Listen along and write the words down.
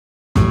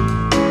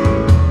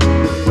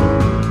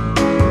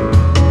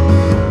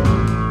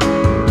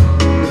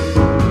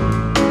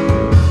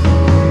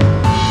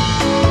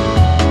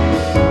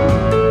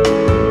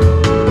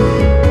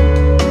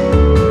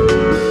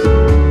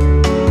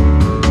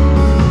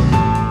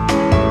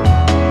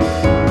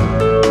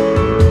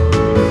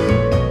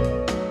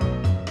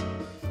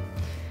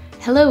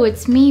Hello,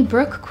 it's me,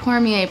 Brooke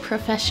Cormier,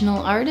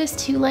 professional artist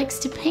who likes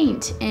to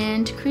paint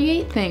and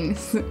create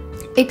things.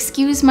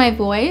 Excuse my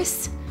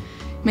voice.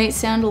 Might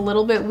sound a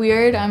little bit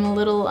weird. I'm a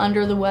little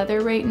under the weather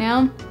right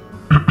now.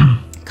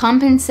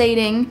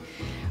 Compensating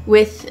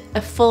with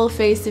a full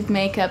face of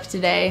makeup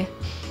today.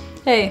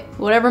 Hey,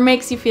 whatever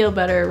makes you feel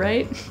better,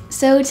 right?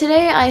 So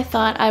today I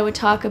thought I would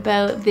talk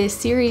about this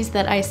series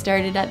that I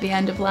started at the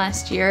end of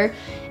last year.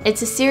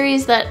 It's a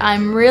series that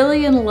I'm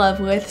really in love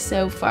with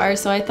so far,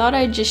 so I thought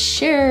I'd just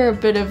share a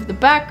bit of the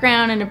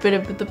background and a bit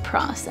of the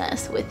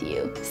process with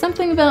you.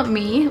 Something about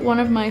me, one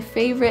of my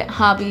favorite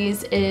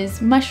hobbies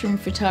is mushroom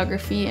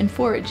photography and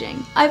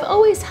foraging. I've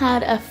always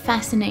had a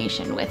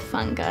fascination with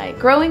fungi.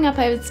 Growing up,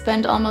 I would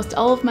spend almost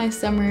all of my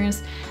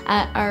summers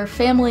at our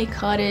family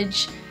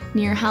cottage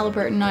near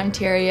Haliburton,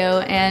 Ontario,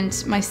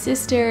 and my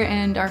sister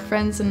and our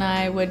friends and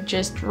I would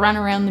just run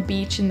around the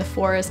beach in the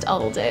forest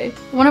all day.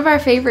 One of our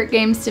favorite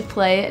games to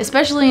play,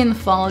 especially in the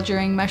fall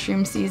during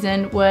mushroom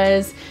season,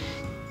 was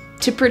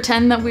to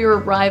pretend that we were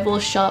rival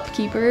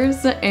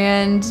shopkeepers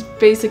and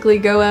basically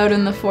go out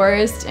in the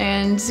forest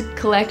and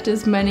collect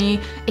as many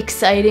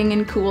exciting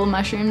and cool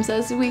mushrooms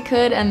as we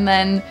could and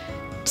then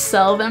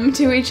sell them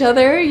to each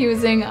other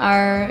using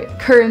our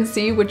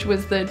currency, which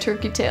was the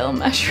turkey tail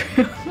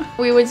mushroom.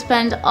 We would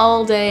spend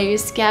all day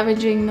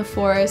scavenging the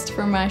forest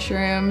for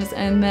mushrooms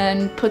and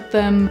then put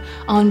them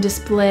on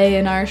display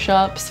in our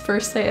shops for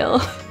sale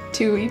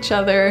to each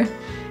other,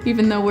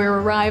 even though we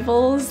were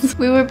rivals.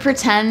 We would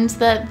pretend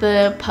that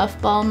the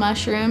puffball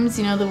mushrooms,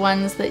 you know, the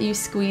ones that you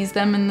squeeze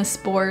them and the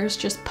spores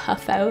just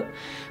puff out,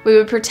 we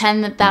would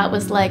pretend that that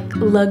was like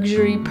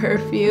luxury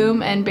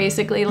perfume and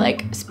basically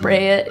like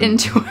spray it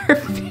into our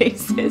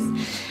faces.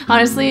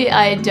 Honestly,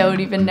 I don't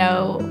even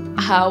know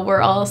how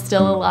we're all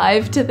still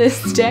alive to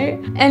this day.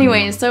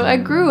 Anyway, so I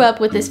grew up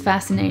with this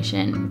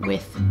fascination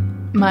with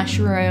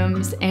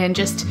mushrooms and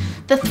just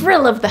the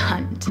thrill of the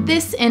hunt.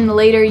 This in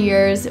later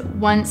years,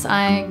 once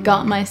I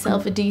got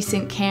myself a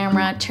decent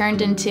camera,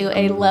 turned into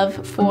a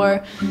love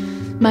for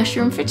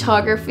mushroom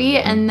photography,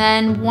 and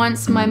then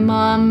once my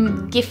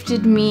mom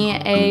gifted me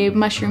a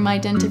mushroom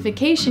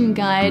identification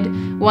guide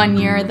one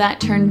year, that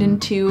turned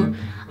into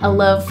a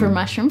love for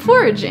mushroom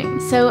foraging.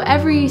 So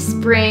every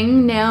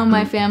spring now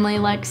my family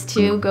likes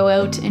to go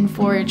out and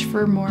forage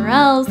for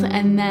morels,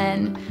 and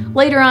then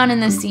later on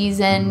in the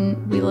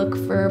season we look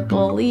for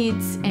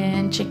boletes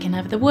and chicken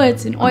of the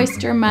woods and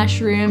oyster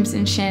mushrooms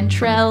and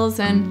chanterelles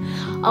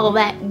and all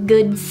that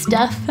good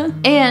stuff.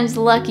 And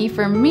lucky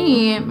for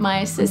me,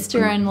 my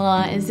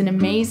sister-in-law is an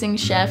amazing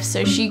chef,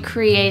 so she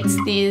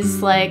creates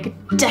these like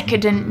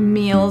decadent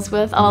meals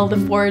with all the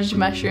foraged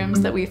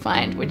mushrooms that we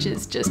find, which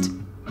is just...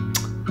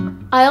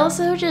 I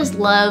also just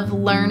love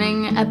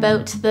learning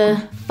about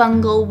the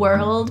fungal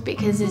world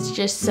because it's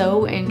just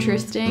so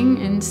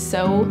interesting and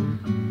so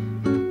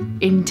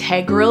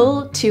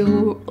integral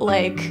to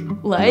like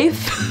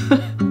life.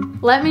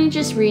 Let me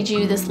just read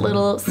you this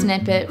little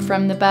snippet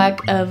from the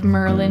back of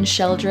Merlin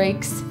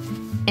Sheldrake's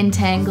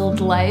Entangled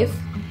Life.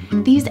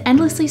 These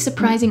endlessly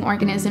surprising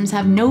organisms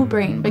have no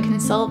brain but can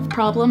solve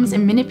problems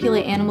and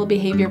manipulate animal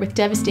behavior with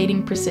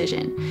devastating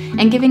precision.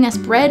 And giving us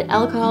bread,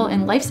 alcohol,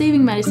 and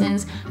life-saving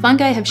medicines,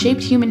 fungi have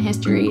shaped human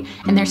history,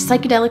 and their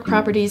psychedelic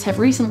properties have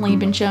recently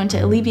been shown to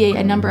alleviate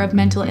a number of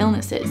mental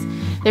illnesses.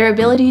 Their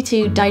ability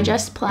to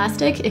digest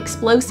plastic,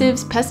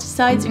 explosives,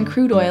 pesticides, and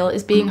crude oil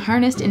is being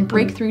harnessed in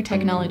breakthrough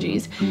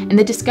technologies, and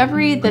the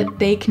discovery that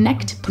they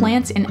connect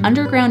plants in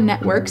underground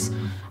networks,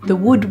 the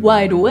Wood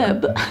Wide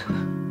Web,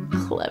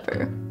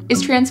 clever,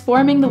 is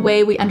transforming the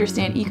way we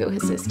understand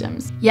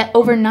ecosystems. Yet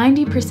over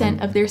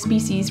 90% of their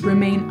species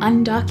remain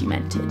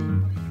undocumented.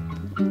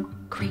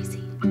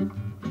 Crazy.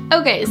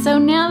 Okay, so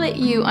now that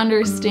you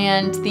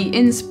understand the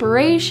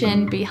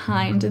inspiration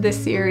behind the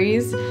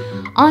series,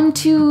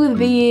 onto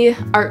the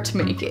art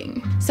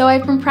making. So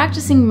I've been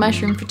practicing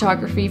mushroom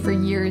photography for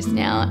years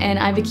now, and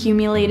I've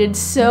accumulated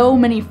so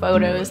many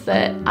photos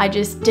that I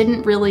just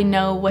didn't really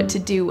know what to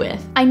do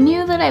with. I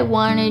knew that I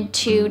wanted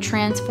to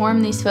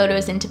transform these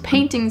photos into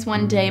paintings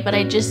one day, but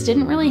I just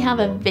didn't really have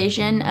a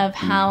vision of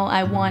how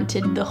I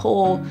wanted the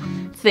whole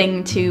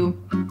thing to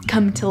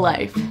come to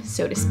life,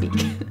 so to speak.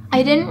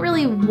 I didn't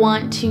really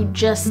want to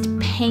just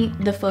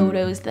paint the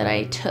photos that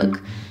I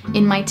took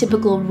in my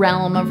typical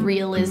realm of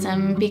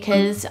realism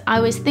because I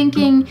was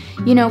thinking,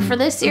 you know, for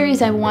this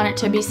series I want it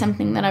to be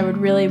something that I would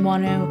really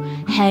want to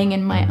hang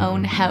in my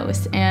own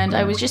house, and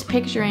I was just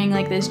picturing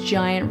like this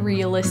giant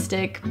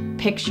realistic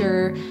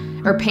picture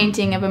or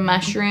painting of a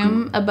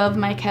mushroom above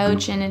my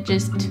couch, and it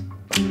just,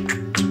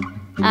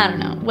 I don't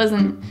know,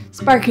 wasn't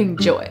sparking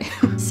joy.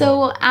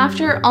 So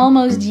after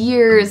almost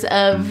years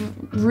of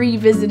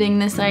revisiting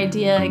this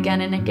idea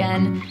again and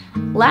again,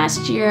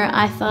 last year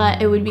I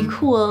thought it would be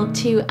cool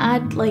to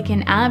add like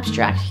an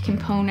abstract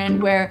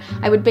component where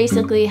I would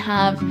basically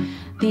have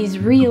these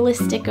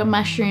realistic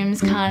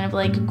mushrooms kind of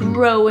like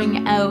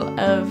growing out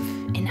of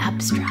an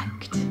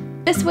abstract.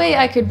 This way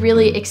I could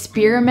really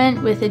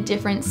experiment with a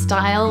different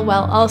style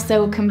while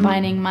also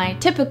combining my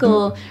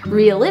typical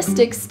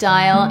realistic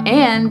style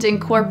and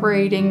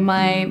incorporating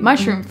my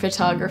mushroom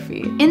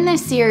photography. In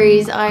this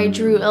series, I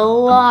drew a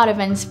lot of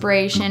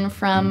inspiration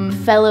from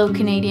fellow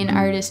Canadian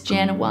artist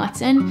Jana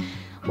Watson.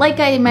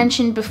 Like I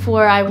mentioned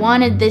before, I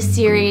wanted this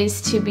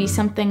series to be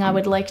something I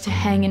would like to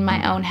hang in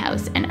my own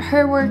house, and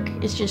her work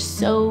is just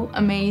so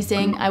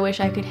amazing. I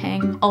wish I could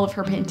hang all of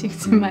her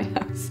paintings in my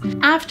house.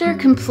 After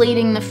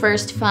completing the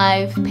first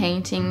 5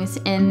 paintings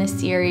in the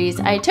series,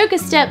 I took a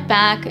step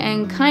back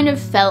and kind of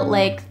felt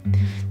like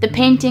the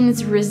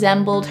paintings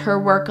resembled her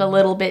work a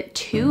little bit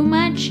too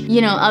much, you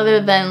know,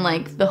 other than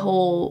like the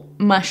whole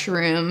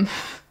mushroom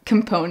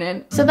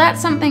component. So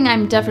that's something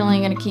I'm definitely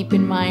going to keep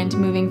in mind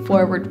moving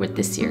forward with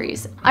this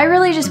series. I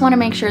really just want to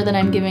make sure that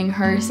I'm giving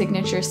her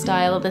signature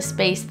style the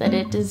space that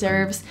it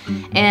deserves,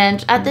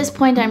 and at this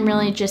point I'm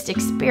really just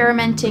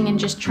experimenting and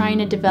just trying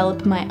to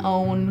develop my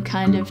own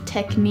kind of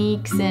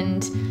techniques,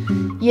 and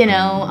you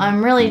know,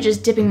 I'm really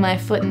just dipping my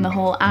foot in the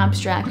whole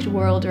abstract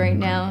world right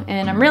now,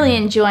 and I'm really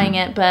enjoying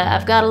it, but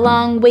I've got a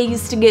long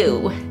ways to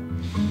go.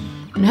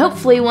 And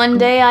hopefully one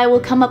day I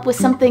will come up with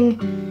something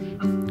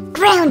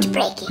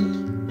groundbreaking.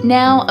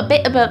 Now, a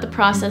bit about the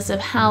process of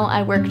how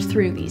I worked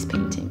through these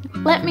paintings.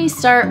 Let me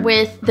start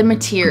with the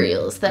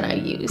materials that I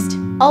used.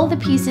 All the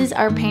pieces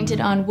are painted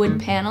on wood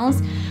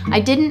panels. I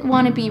didn't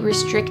want to be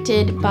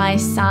restricted by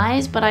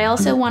size, but I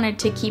also wanted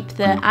to keep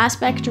the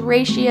aspect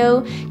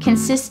ratio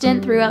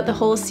consistent throughout the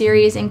whole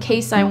series in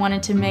case I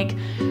wanted to make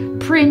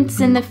prints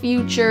in the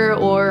future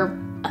or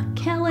a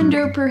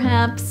calendar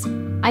perhaps.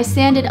 I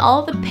sanded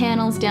all the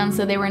panels down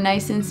so they were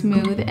nice and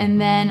smooth, and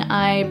then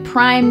I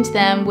primed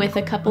them with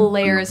a couple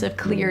layers of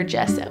clear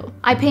gesso.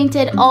 I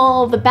painted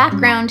all the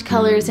background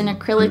colors in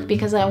acrylic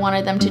because I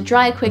wanted them to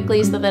dry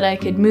quickly so that I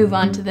could move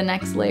on to the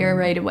next layer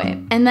right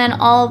away. And then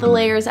all the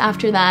layers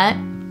after that,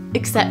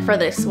 except for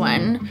this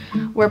one,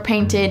 were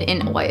painted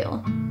in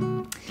oil.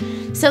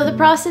 So the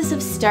process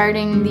of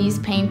starting these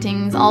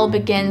paintings all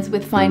begins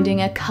with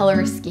finding a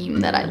color scheme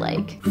that I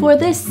like. For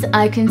this,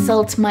 I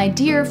consult my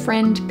dear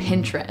friend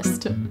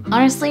Pinterest.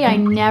 Honestly, I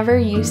never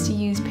used to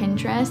use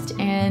Pinterest,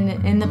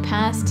 and in the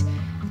past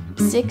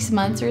 6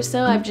 months or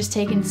so, I've just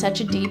taken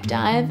such a deep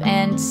dive,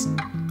 and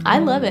I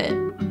love it.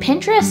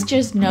 Pinterest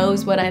just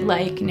knows what I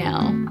like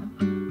now.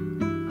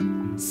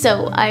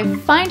 So I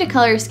find a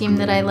color scheme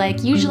that I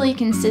like, usually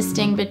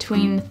consisting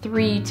between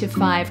 3 to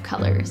 5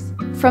 colors.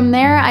 From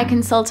there, I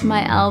consult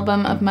my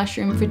album of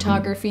mushroom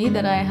photography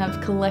that I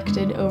have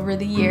collected over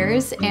the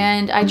years,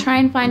 and I try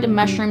and find a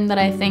mushroom that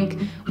I think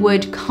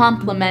would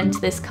complement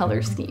this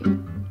color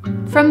scheme.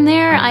 From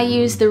there, I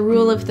use the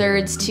rule of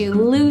thirds to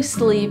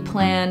loosely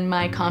plan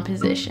my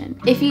composition.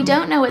 If you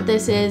don't know what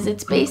this is,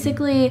 it's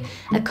basically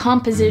a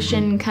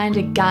composition kind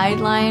of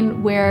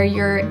guideline where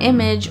your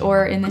image,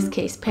 or in this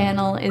case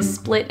panel, is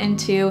split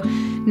into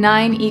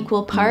 9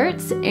 equal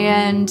parts,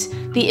 and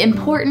the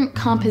important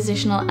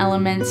compositional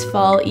elements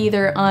fall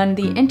either on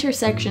the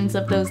intersections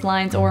of those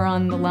lines or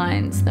on the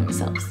lines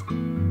themselves.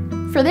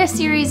 For this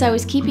series, I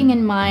was keeping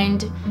in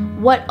mind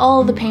what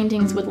all the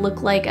paintings would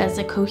look like as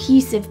a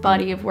cohesive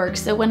body of work.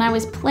 So when I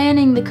was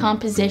planning the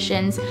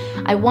compositions,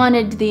 I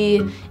wanted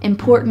the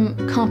important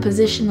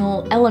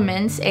compositional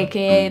elements,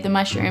 aka the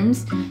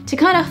mushrooms, to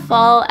kind of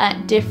fall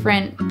at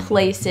different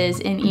places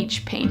in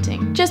each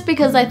painting. Just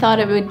because I thought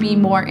it would be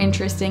more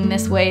interesting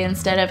this way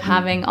instead of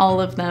having all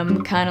of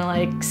them kind of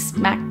like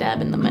smack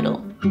dab in the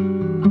middle.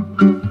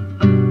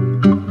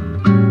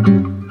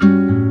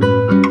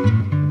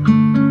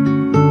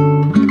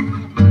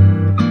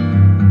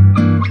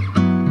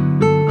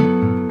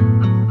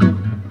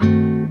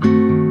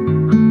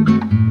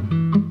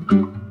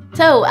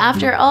 So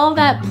after all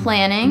that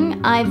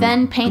planning, I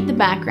then paint the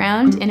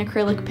background in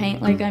acrylic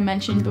paint like I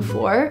mentioned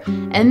before,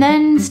 and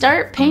then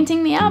start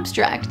painting the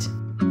abstract.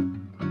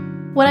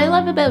 What I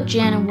love about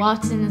Jana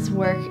Watson's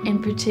work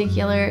in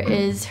particular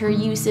is her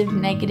use of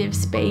negative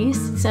space.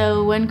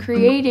 So when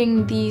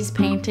creating these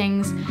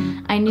paintings,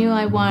 I knew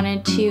I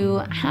wanted to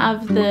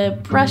have the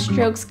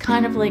brushstrokes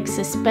kind of like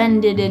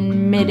suspended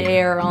in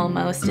midair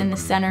almost in the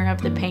center of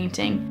the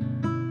painting.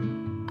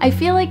 I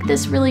feel like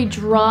this really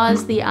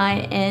draws the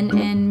eye in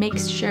and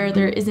makes sure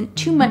there isn't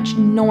too much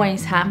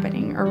noise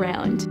happening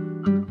around.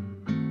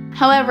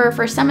 However,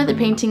 for some of the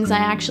paintings I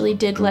actually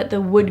did let the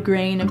wood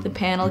grain of the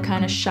panel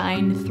kind of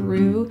shine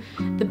through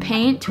the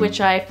paint,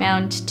 which I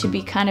found to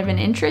be kind of an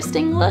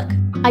interesting look.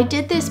 I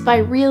did this by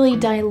really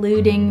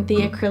diluting the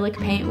acrylic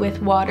paint with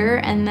water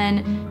and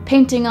then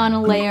painting on a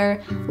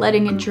layer,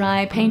 letting it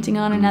dry, painting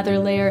on another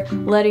layer,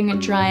 letting it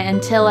dry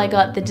until I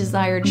got the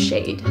desired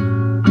shade.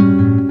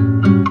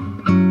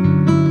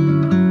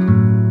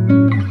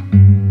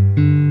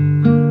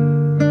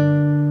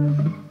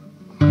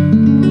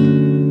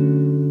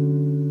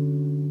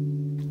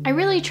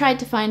 Tried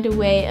to find a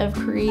way of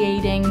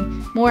creating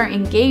more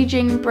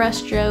engaging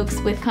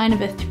brushstrokes with kind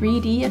of a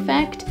 3D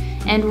effect,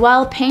 and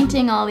while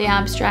painting all the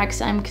abstracts,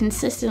 I'm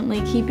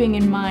consistently keeping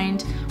in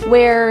mind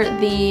where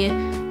the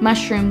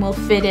mushroom will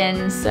fit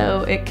in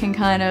so it can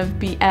kind of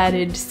be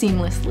added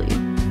seamlessly.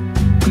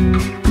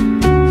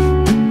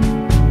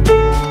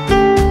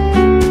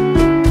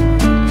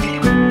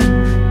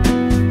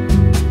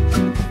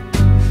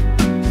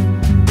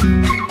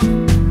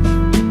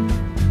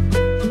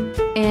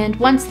 And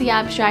once the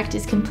abstract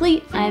is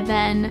complete, I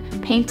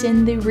then paint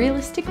in the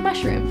realistic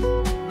mushroom.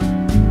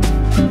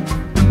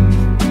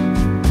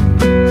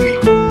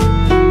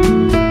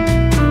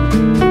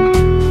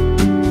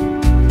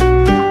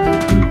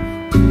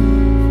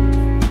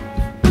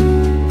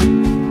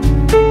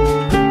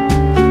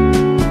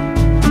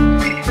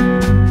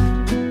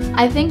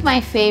 I think my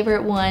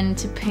favorite one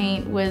to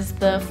paint was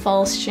the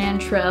false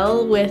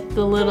chanterelle with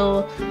the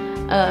little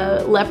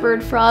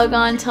leopard frog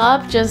on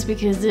top, just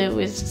because it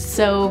was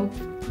so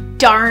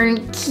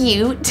darn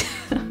cute.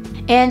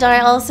 And I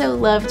also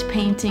loved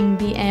painting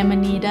the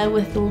Amanita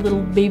with the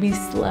little baby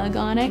slug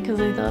on it because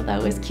I thought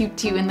that was cute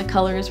too, and the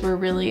colors were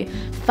really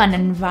fun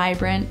and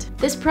vibrant.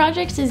 This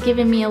project has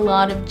given me a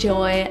lot of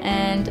joy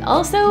and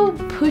also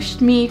pushed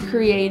me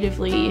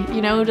creatively,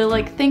 you know, to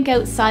like think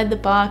outside the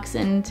box,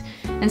 and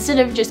instead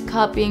of just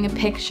copying a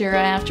picture,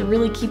 I have to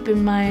really keep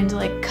in mind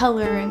like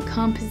color and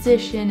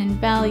composition and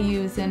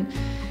values and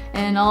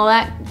all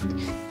that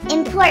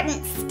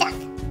important stuff.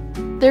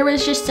 There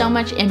was just so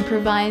much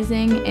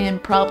improvising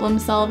and problem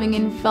solving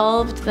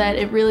involved that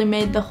it really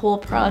made the whole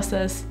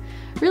process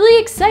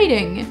really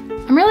exciting.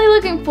 I'm really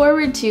looking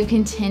forward to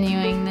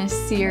continuing this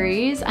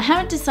series. I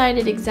haven't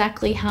decided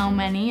exactly how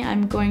many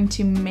I'm going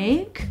to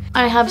make.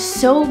 I have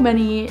so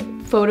many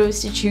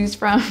photos to choose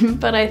from,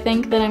 but I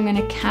think that I'm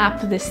gonna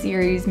cap the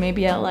series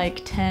maybe at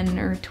like 10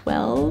 or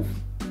 12.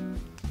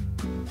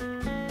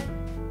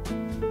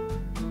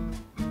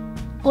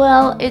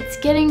 Well, it's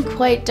getting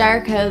quite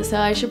dark out, so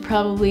I should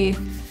probably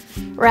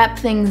wrap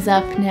things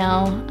up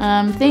now.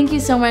 Thank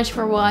you so much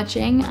for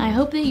watching. I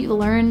hope that you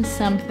learned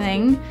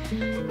something.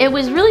 It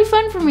was really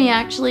fun for me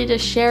actually to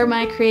share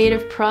my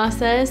creative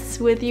process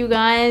with you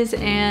guys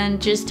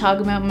and just talk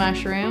about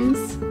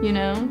mushrooms, you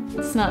know?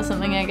 It's not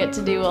something I get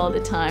to do all the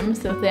time,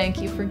 so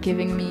thank you for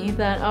giving me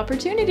that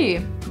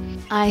opportunity.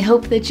 I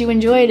hope that you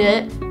enjoyed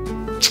it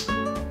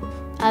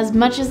as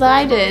much as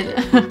I did.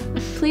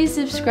 Please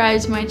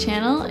subscribe to my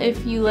channel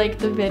if you like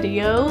the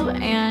video,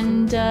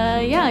 and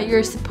yeah,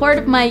 your support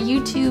of my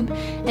YouTube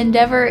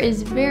endeavor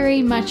is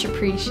very much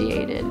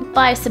appreciated.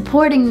 By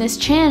supporting this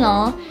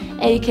channel,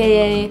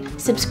 aka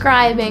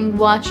subscribing,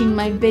 watching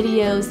my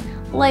videos,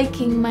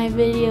 liking my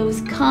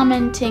videos,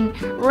 commenting,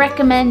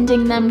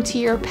 recommending them to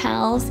your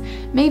pals,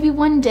 maybe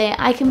one day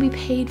I can be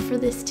paid for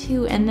this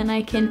too, and then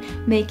I can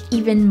make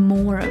even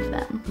more of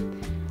them.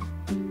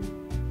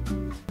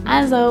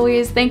 As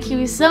always, thank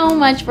you so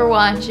much for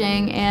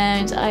watching,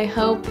 and I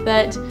hope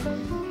that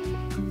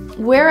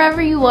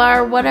wherever you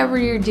are, whatever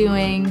you're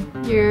doing,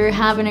 you're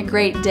having a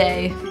great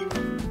day.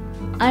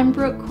 I'm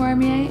Brooke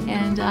Cormier,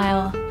 and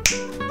I'll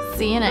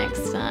see you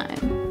next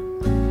time.